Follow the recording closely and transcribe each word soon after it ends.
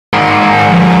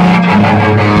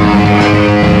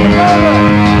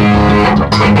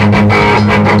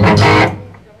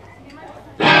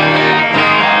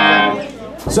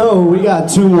So, we got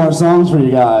 2 more songs for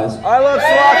you guys. I love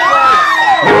Slot.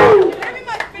 Maybe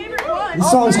my favorite one.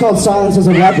 This song's called Silence as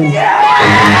a Weapon. Jeff,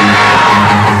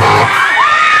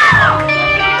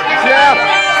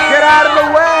 get out of the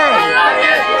way.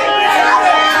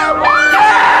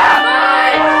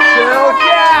 Chill,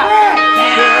 Jeff.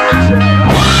 Chill.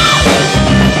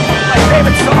 My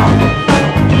favorite song.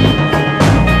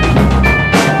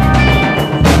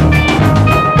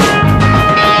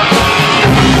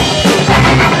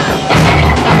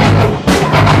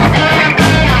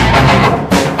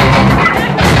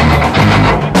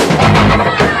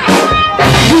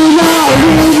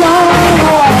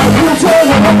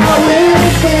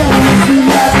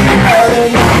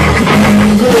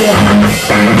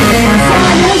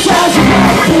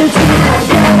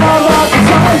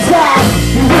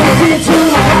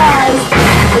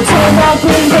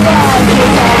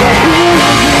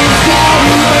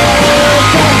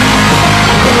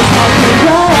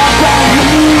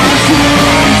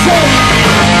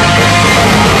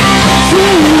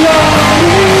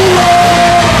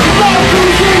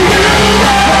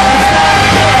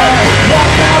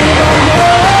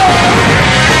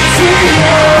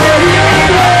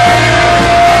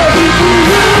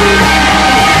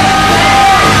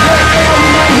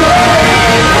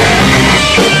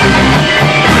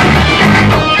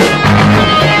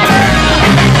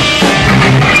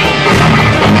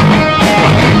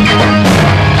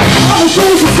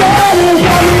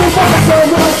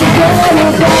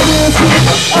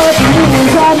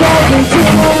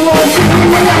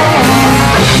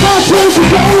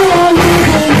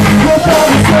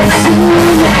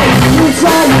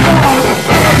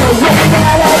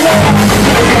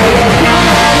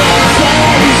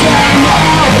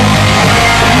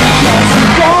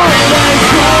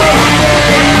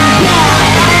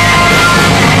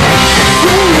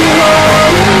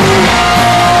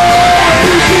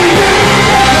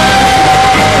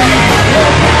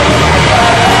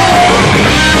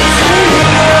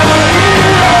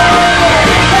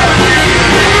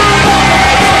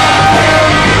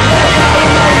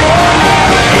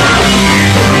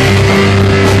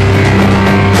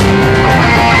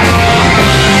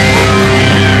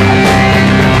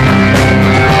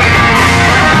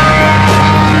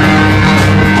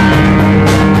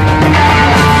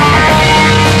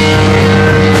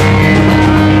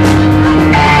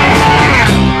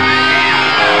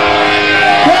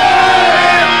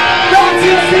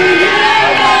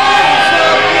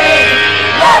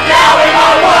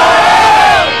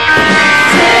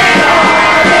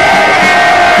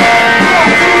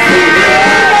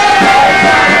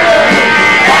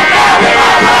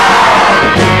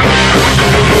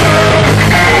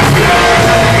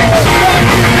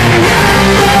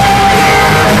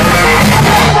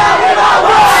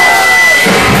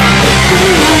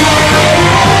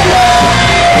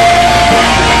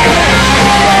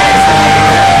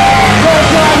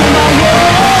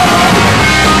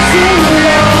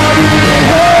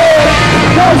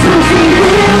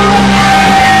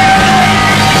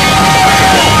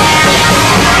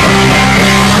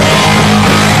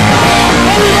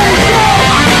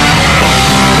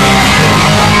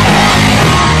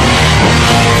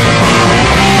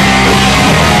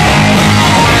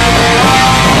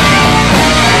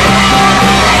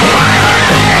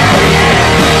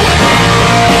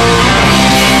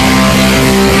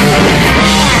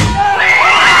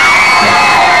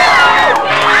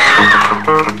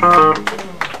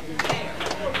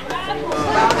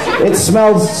 It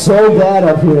smells so bad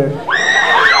up here.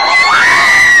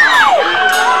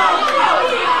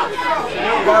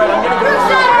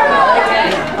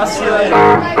 I'll see you later.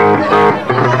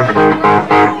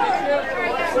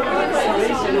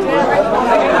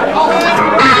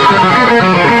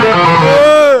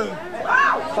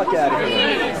 Fuck out of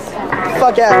here.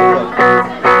 Fuck out of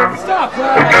here. Stop,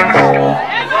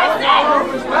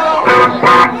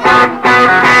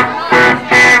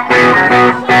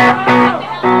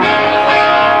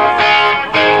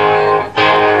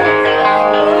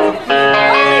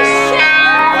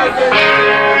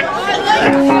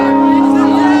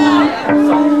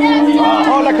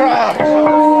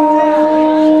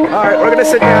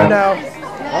 sit down now.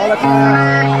 All the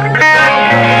time.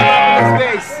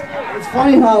 It's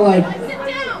funny how, like,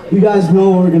 you guys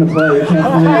know what we're gonna play. You can't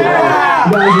believe it.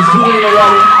 You guys are singing it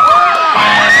already.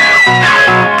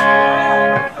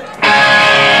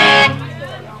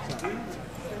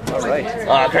 All right.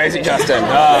 Oh, crazy Justin.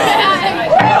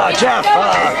 Jeff.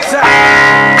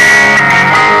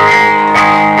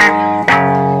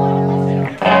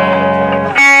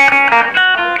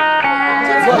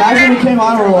 Imagine we came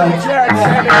on and we're like,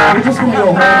 We're just gonna go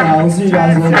home now. We'll see you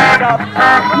guys later. No.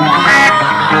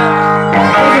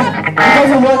 It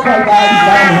doesn't work like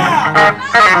that.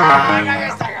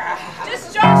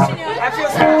 Just joshing you.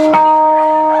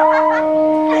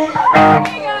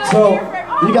 So,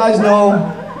 you guys know,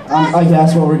 I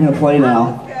guess, what we're gonna play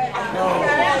now.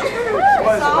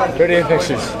 Pretty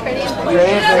pictures.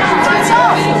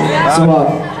 So,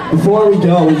 before we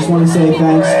go, we just want to say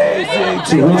thanks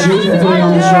to Richie for putting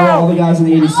on the show, all the guys in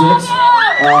the 86,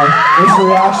 Instant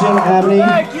Reaction, Amity,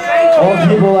 all the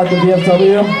people at the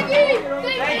VFW,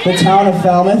 the town of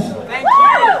Falmouth,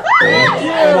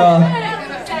 and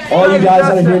all you guys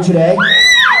that are here today.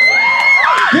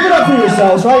 Give it up for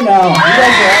yourselves right now. You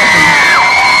guys are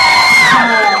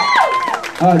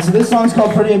awesome. Alright, so this song's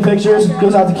called Pretty in Pictures. It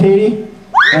goes out to Katie.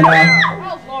 And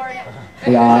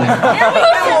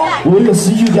yeah, we will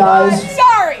see you guys.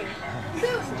 Sorry.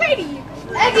 Katie.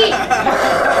 Eggie.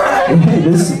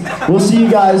 We'll see you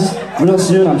guys real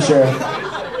soon, I'm sure.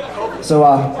 So,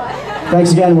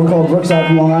 thanks again. We're called Brookside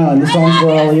from Long Island. This song's for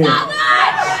all of you.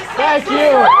 Thank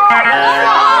you.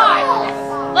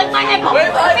 Like my nipple.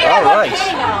 All right.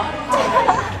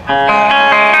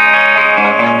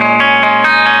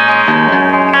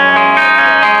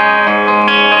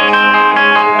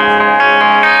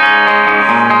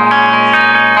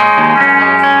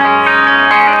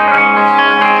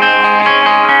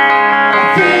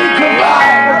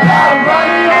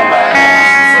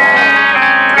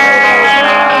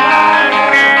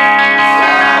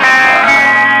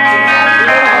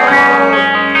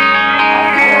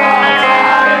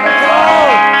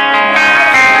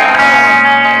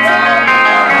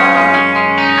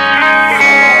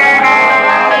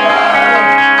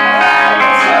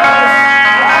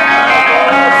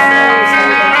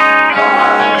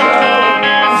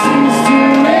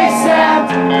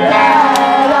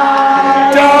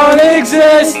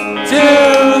 Exist to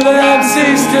them,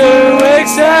 cease to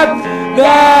accept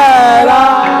that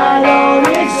I don't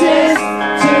exist.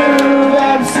 To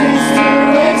them, cease to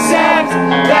accept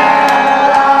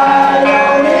that I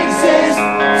don't exist.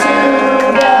 To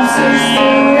them, cease to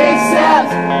accept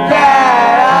that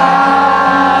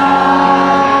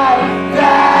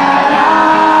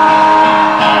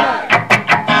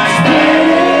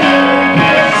spinning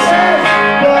pictures,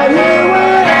 but you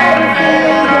would ever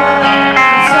figure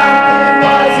something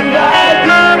wasn't right, you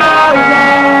know wrong.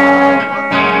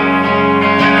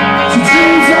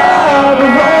 So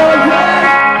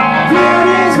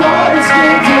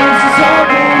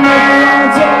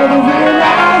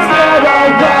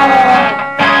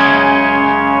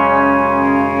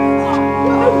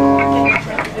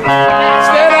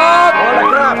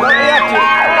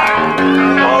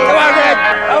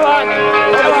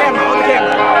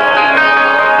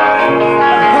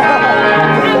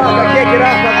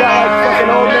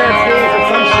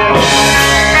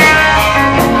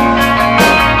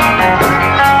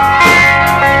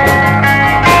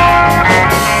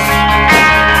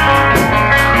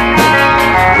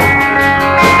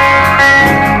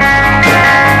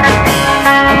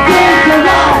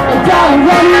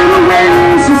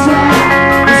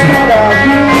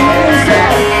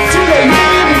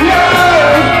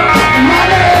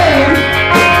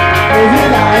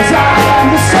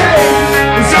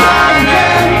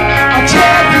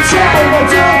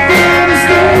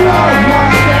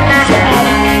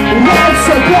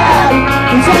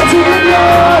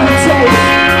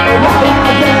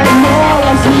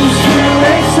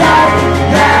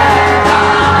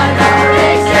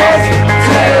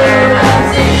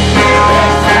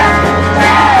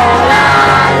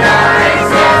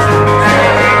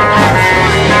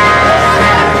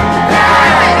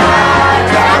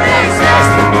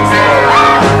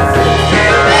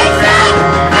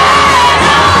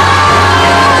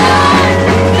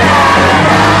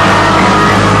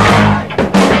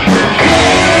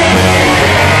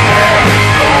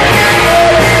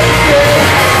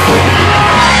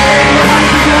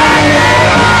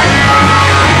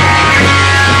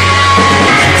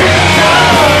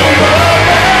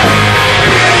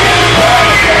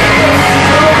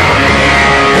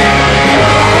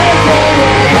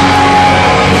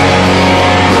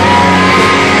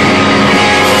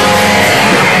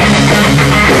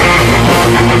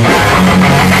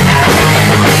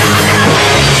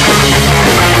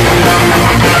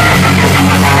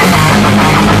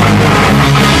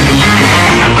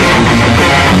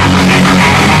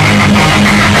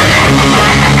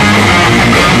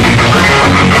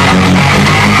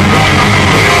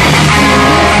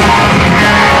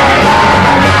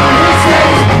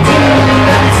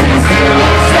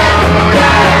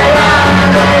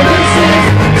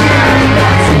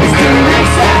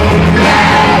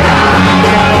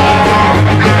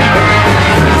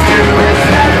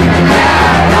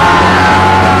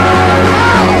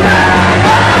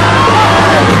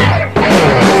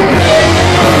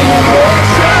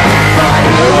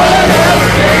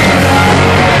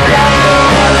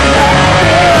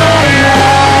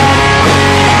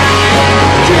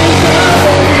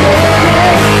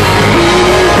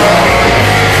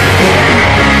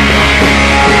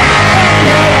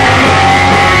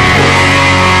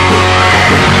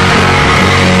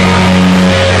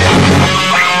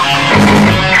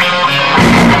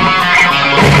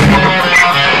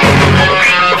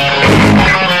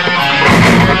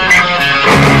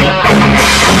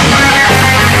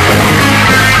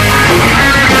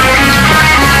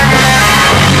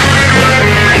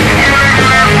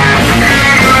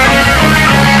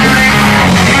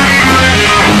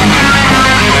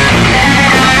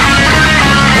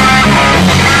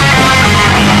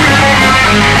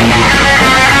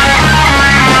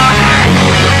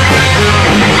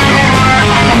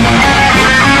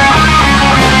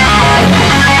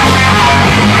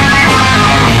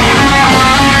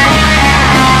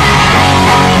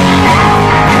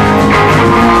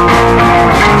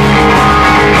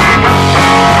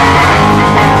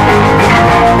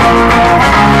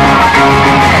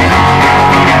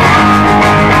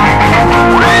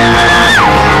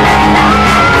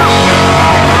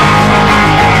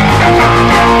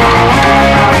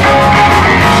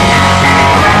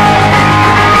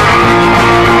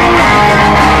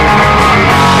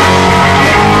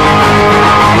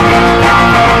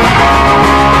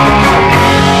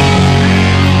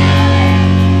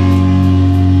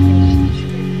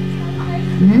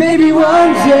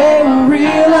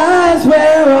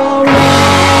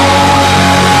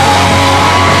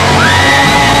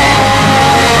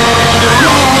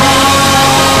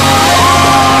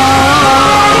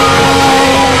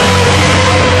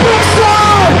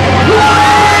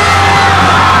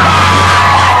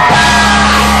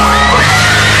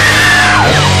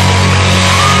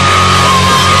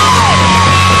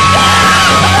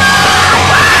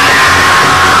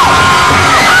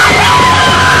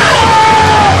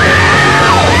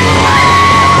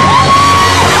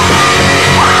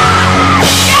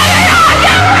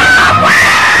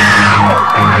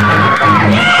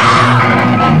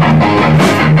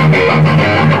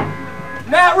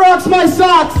rocks my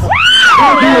socks.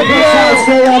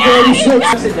 Stay on to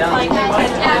 86. Sit down.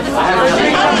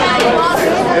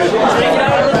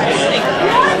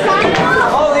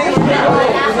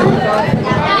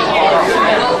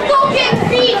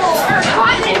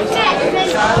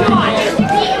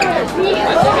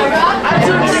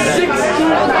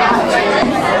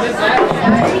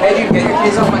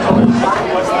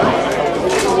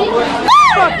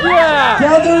 Fuck yeah!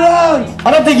 Down the round.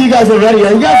 I don't think you guys are ready.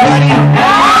 Are you guys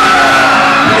ready?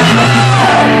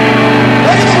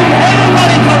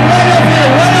 Everybody come right up here,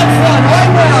 right up front,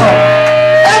 right now.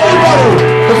 Everybody,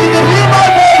 if you can hear my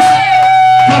voice,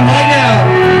 come right now.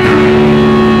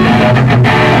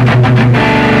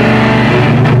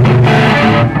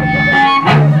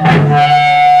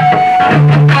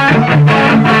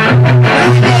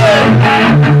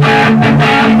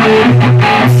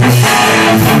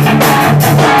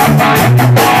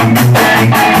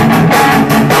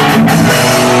 Let's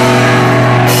go.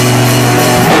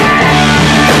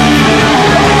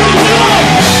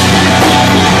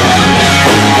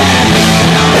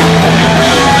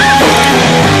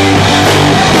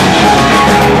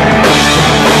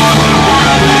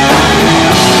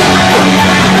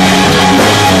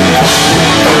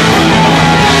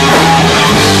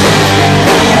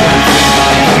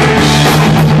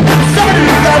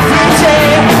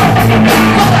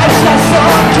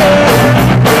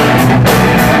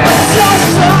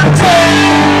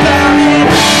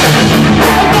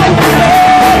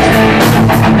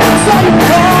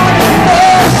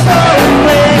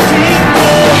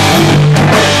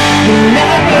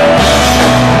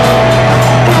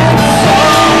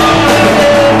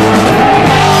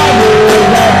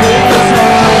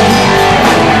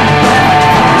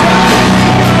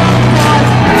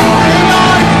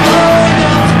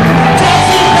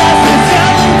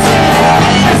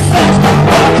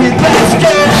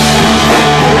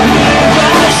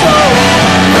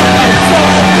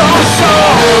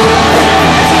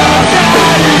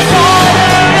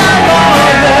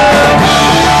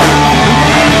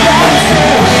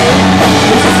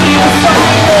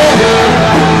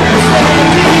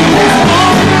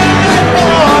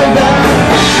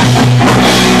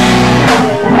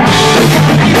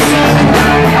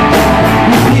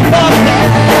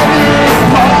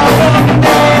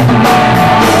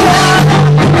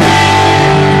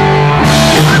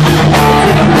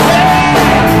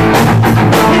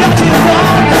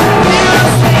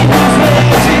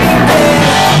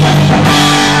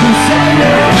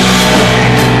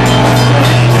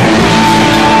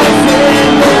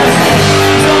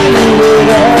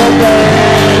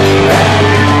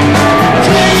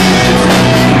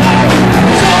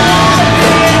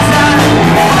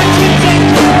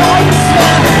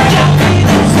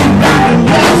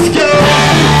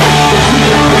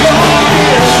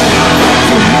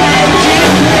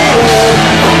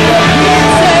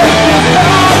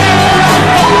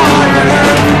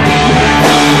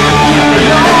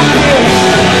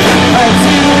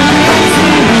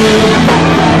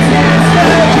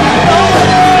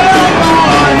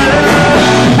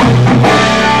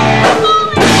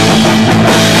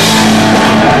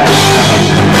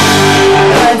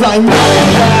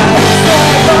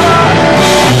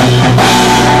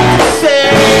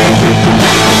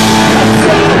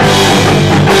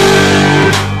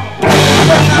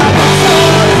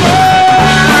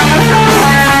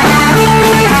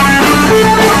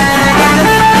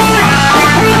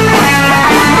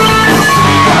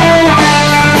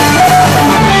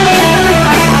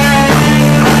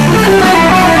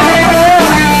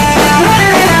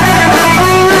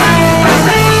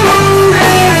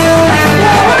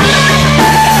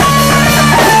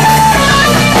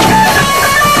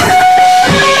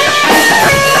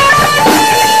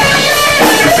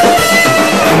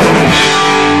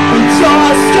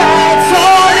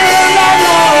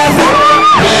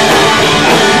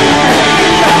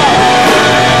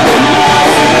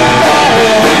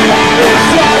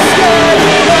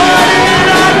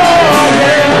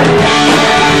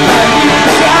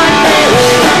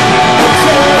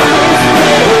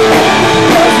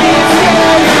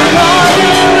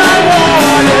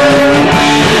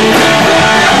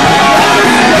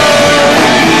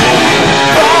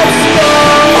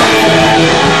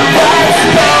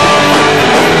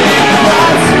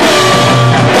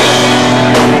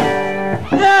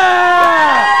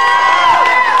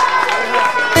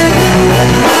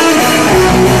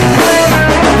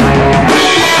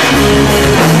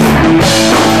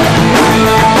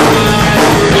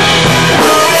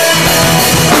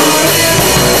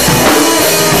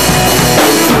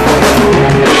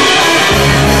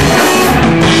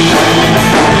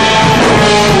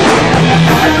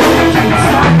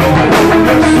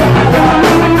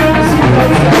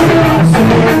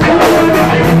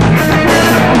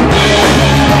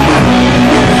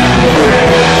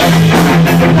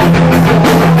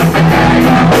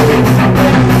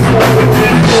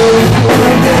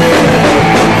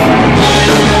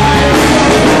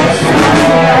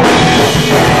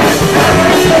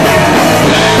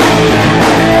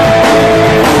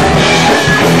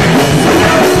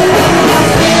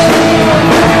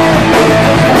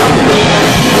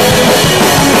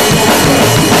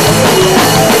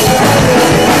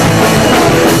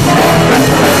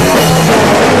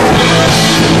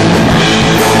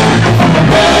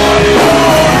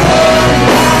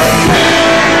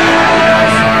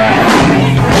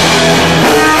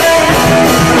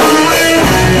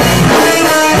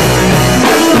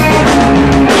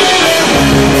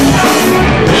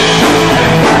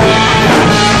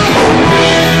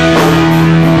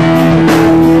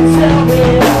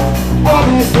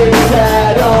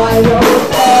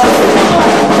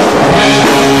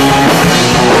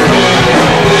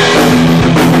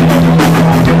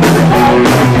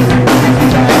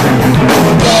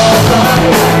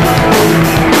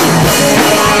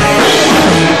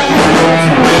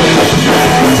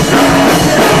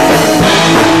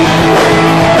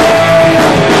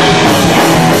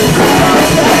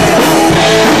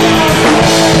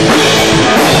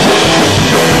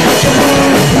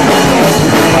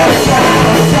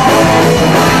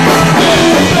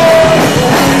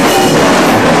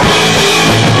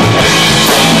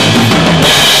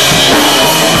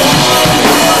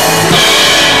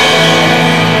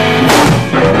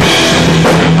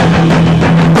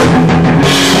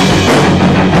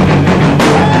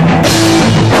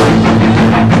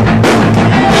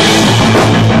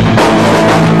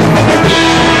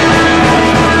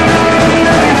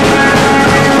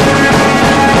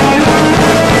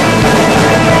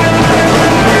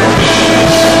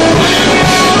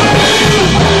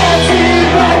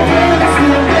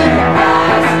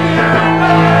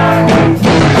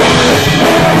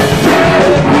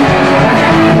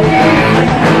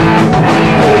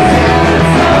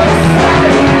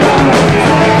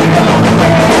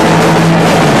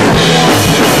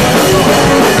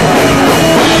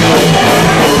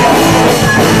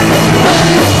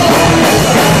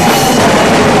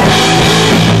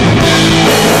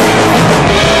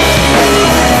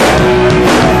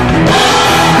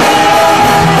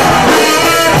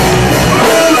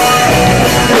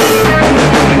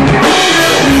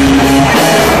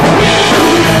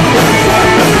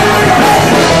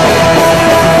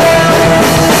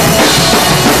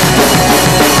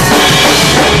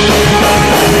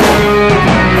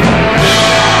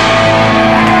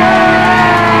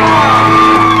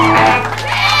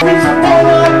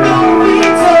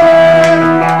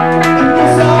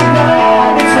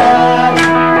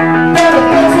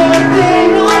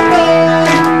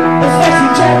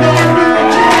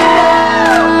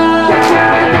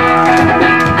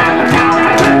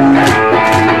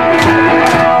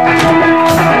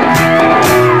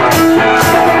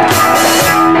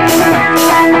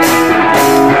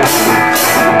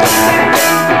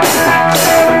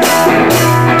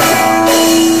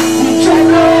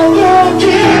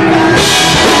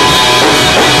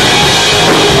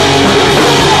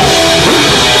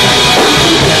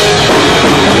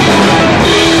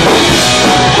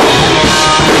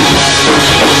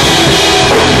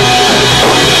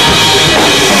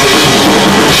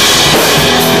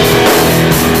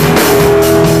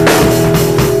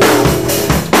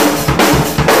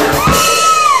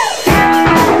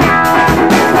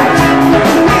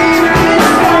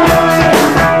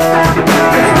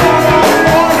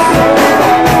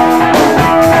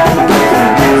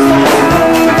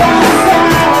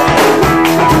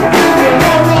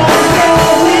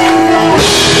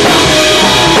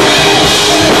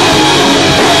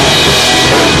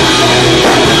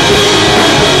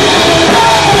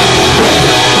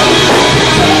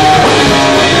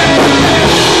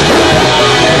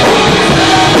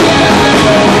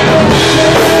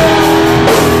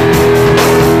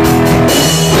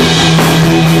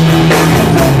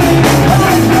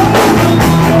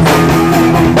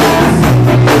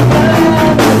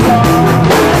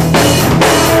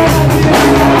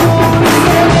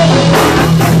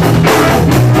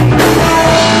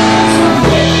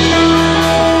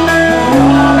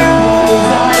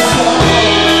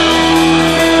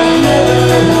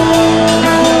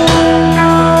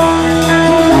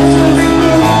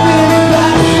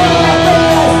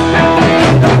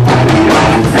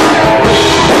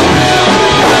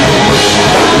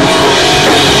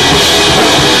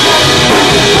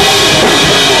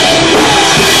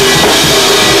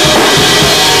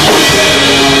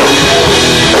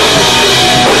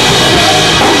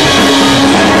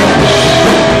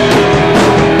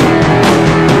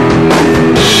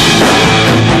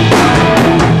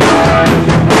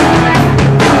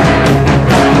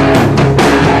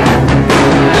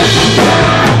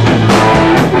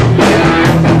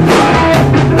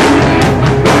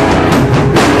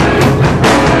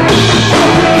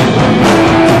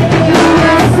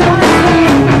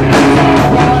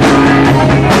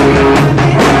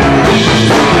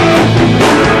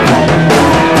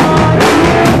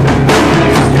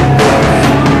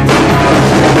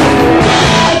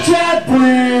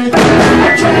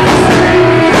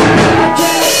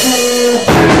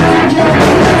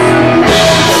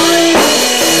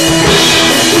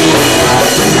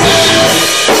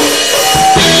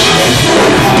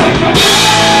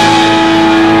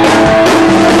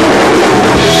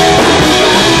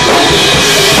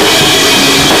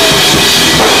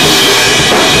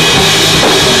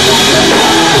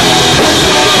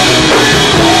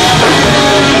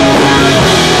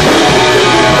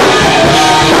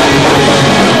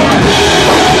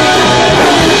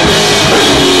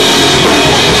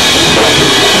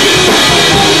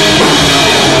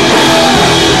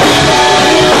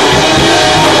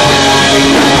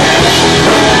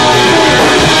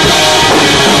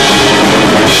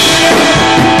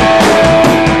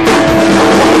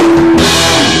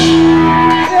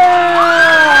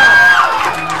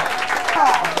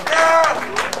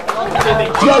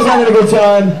 a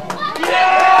ton.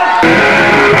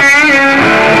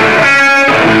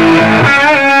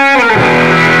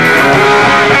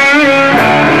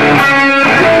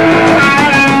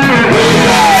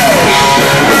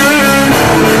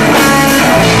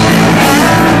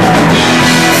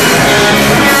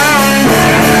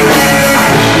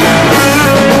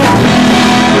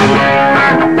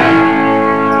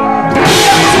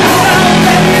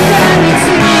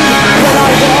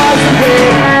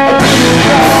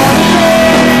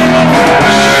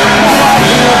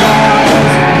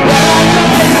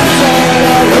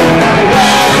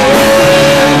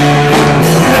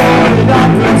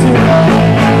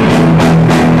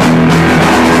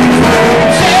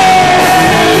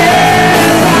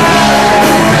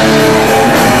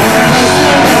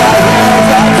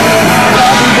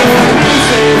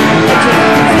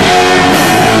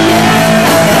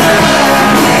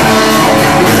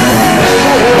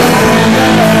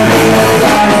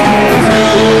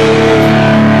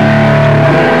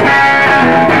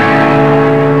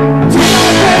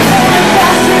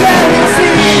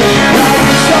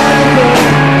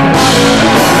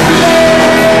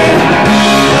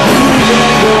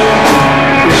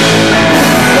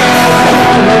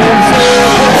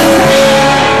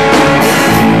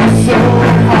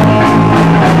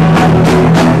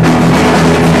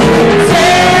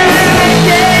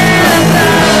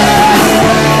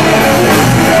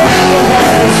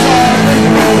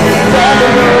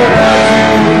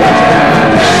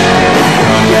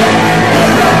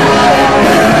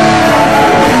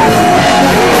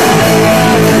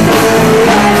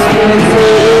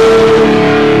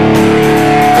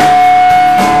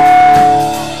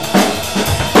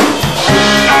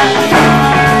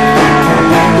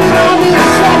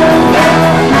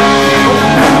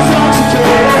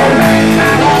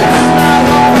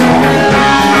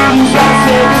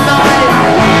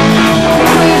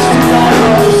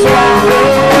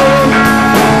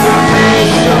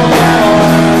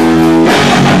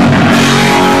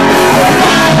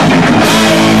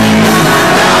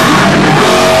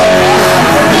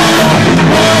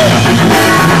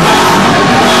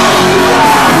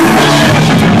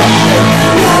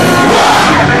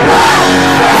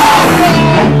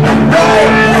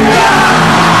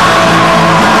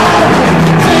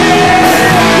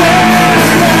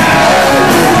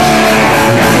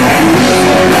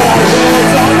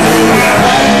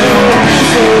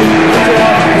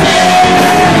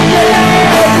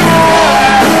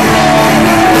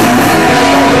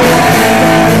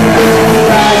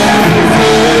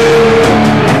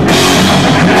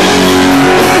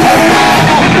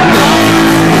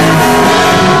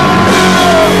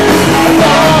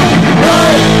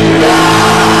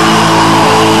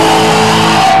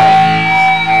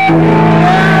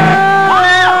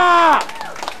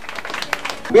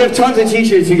 We have tons of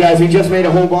t-shirts, you guys. We just made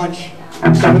a whole bunch.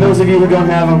 So for those of you who don't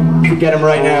have them, you can get them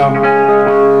right now.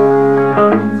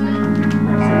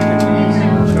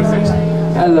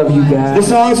 I love you guys. The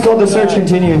song is called The Search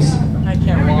Continues. I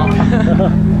can't walk.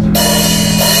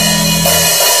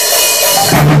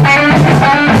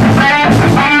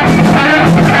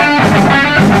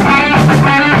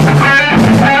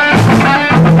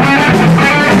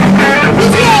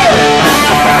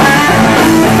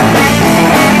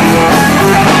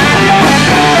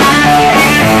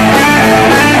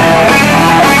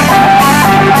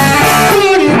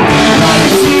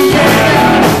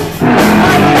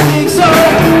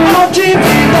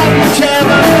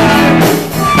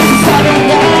 I don't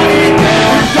want it.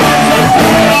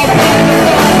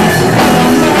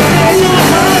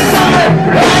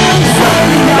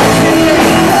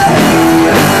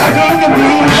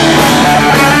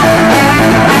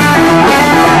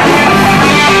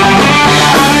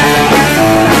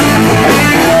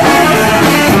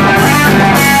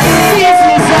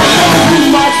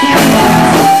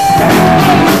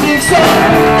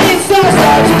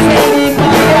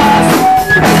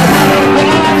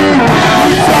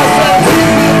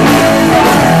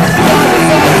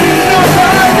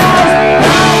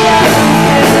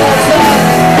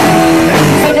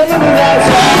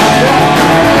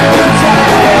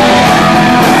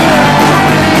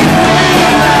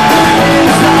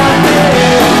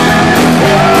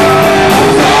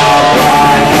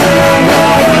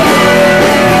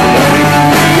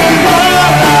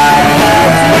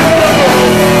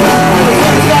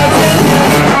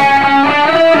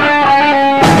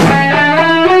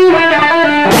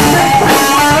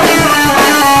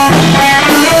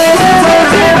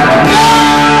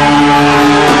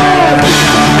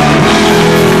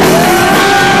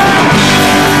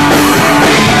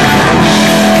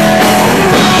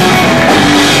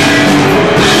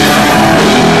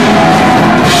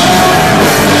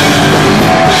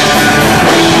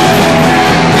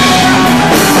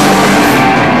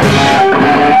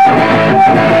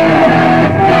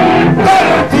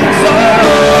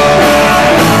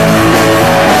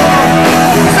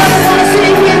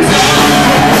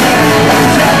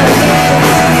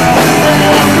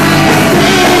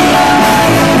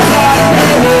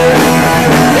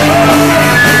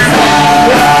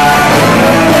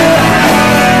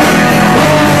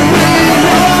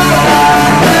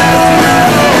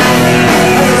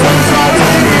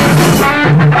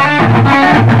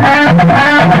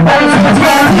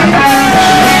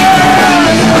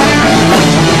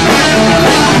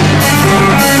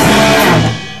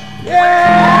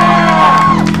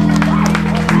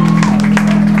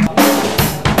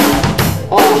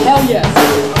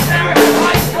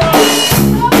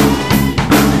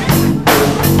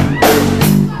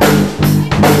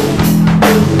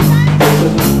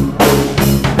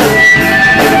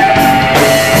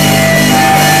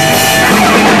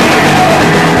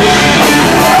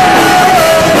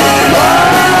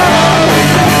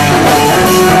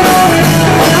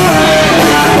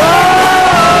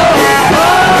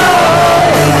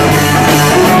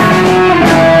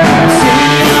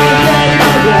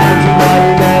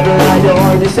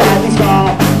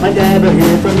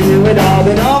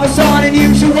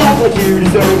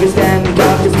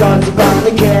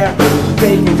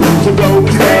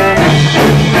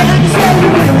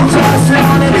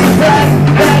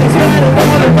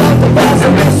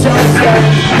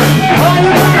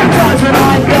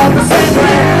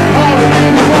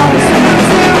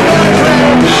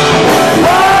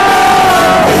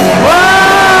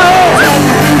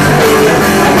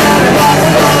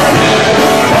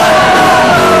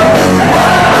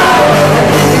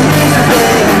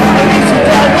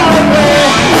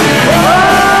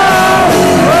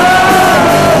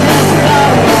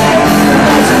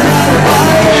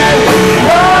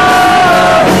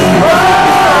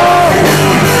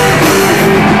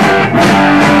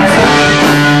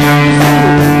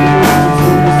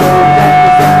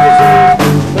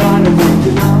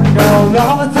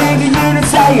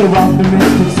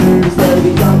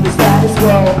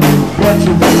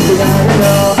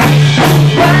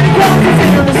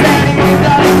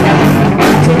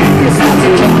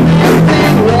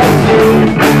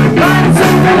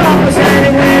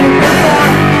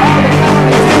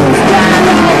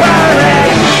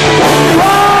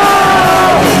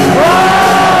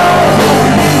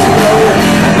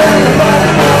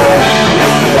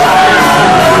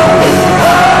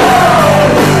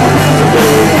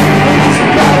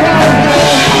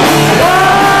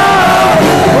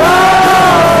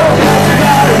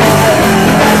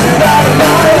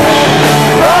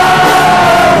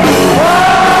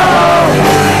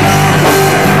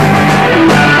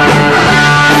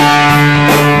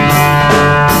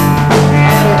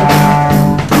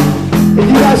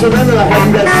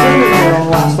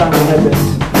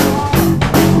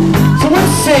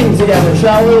 together,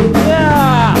 shall we?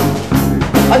 Yeah!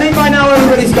 I think by now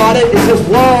everybody's got it. It's just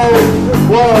whoa,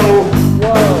 whoa,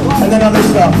 whoa, and then other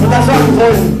stuff. But that's not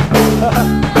important.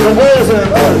 The words are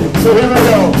important. So here we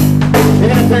go. You're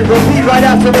going to repeat right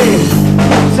after me.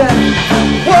 Set.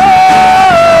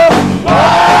 Whoa!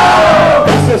 Whoa!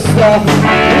 That's the stuff. One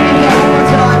more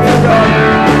time. Here we go.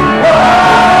 Whoa!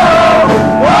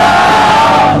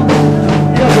 Whoa!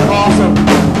 You guys are awesome.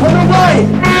 On the right.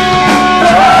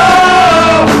 Whoa!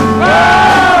 Whoa!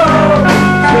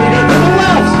 Pretty good. To the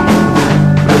left.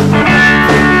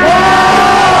 Whoa!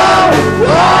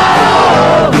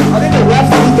 Whoa! I think the left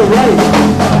beat the right.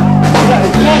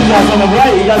 Come on, guys, on the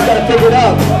right. You guys got to pick it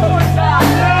up.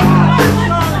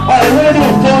 Alright, we're going to do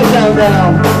a 4 count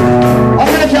now. I'm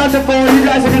going to count to 4. You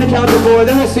guys are going to count to 4.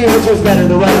 Then we'll see which was better,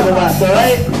 the right or the left,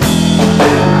 alright?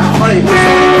 Alright,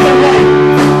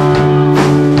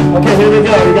 okay, here we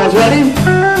go. You guys ready?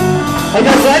 Are you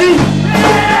guys ready?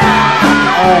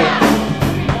 Alright.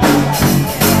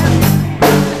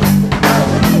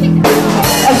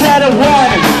 I said a 1,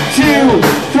 2,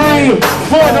 3,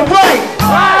 4. The right!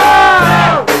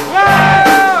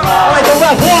 Alright, the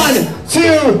left. 1, 2,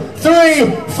 3,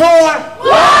 4.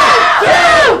 1, 2,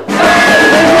 3, 4.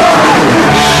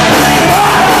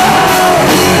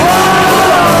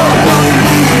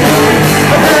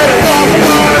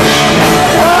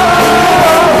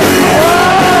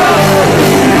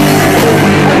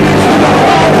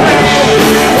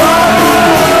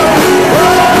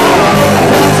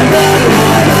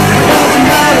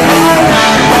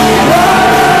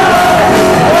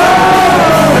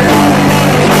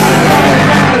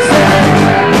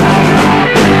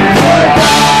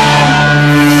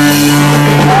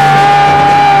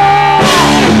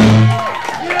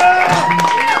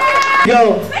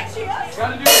 Go.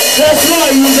 That's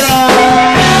right, you guys.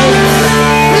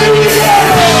 Here we go.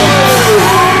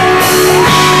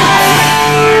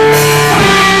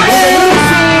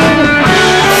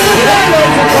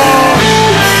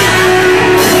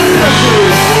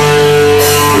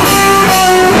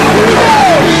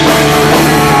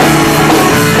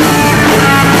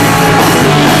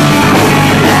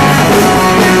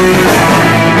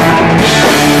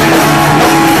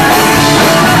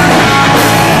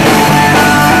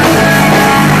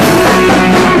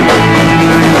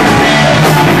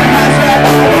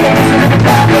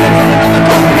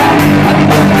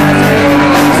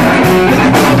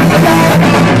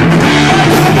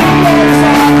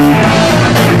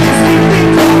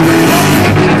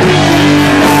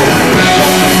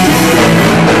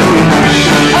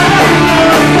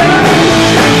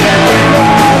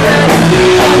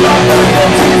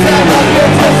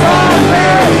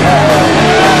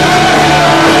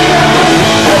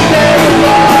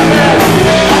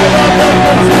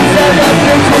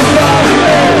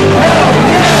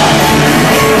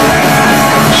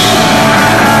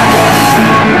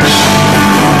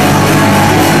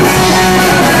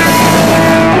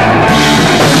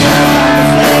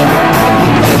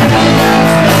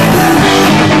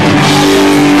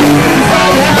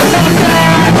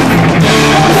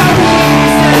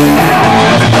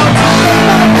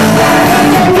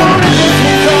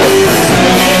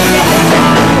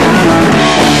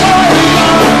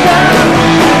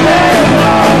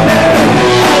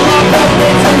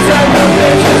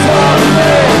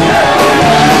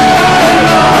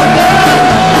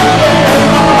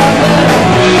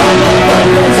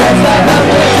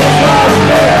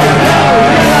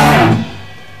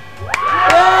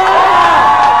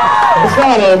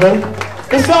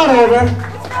 It's not over.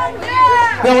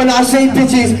 Now when I say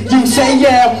bitches, you say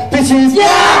yeah. Bitches,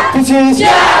 yeah. Bitches,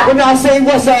 yeah. When I say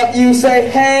what's up, you say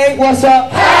hey. What's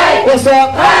up? Hey. What's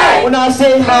up? Hey. When I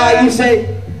say hi, you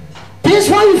say, bitch,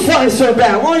 why you fucking so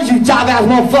bad? Why don't you job ass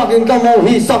motherfucker and come over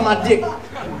here and suck my dick?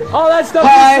 All that stuff you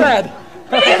said.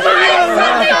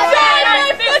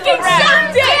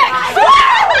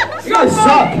 You guys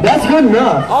suck. That's good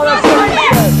enough. All that stuff you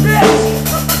said.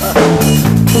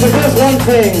 So there's one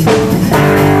thing,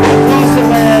 awesome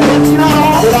man,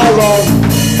 that I love.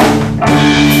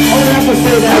 All you have to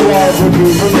say that love would be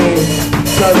for me,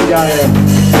 Charlie guy here.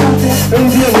 It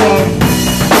would be a love.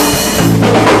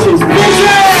 Bitches!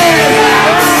 Bitches!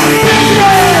 Bitches!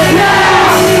 Yeah!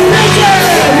 Bitches!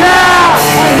 Yeah!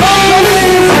 I love the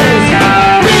bitches!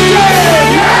 Bitches! Yeah!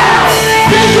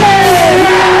 Bitches! Yeah! Bitches! Yeah!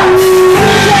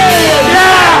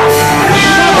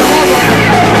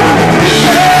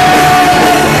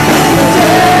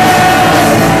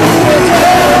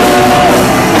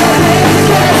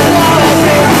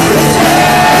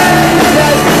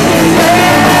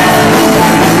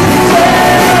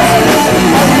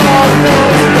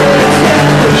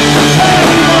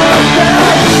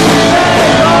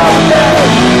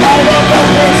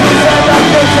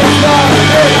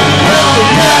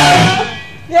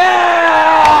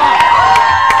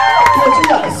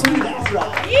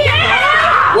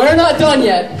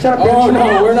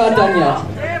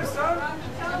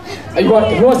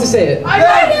 Who wants to say it?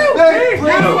 I do.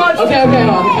 Okay, on the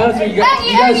count of three. You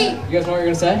guys know what you're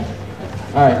gonna say?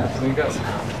 All right. Here we go.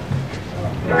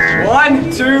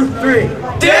 1, 2, 3.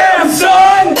 Damn,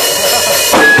 son!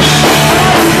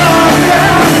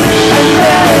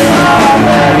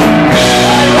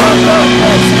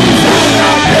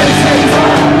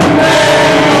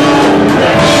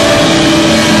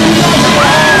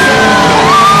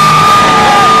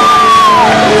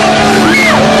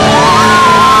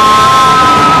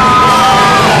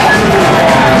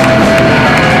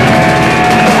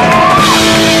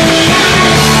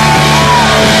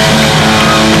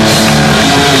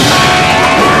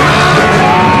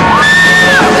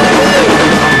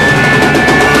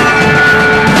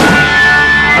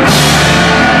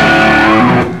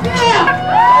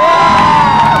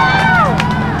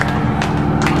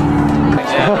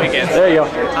 There you go.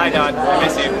 Hi, Don. I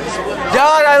miss you.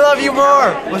 John, I love you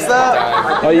more. What's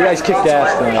up? Oh, you guys kicked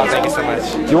ass tonight. Oh, thank you so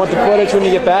much. Do you want the footage when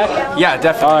you get back? Yeah,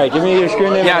 definitely. All right, give me your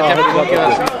screen name. Yeah, and I'll definitely. hook it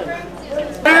up with you.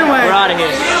 We're out of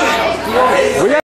here.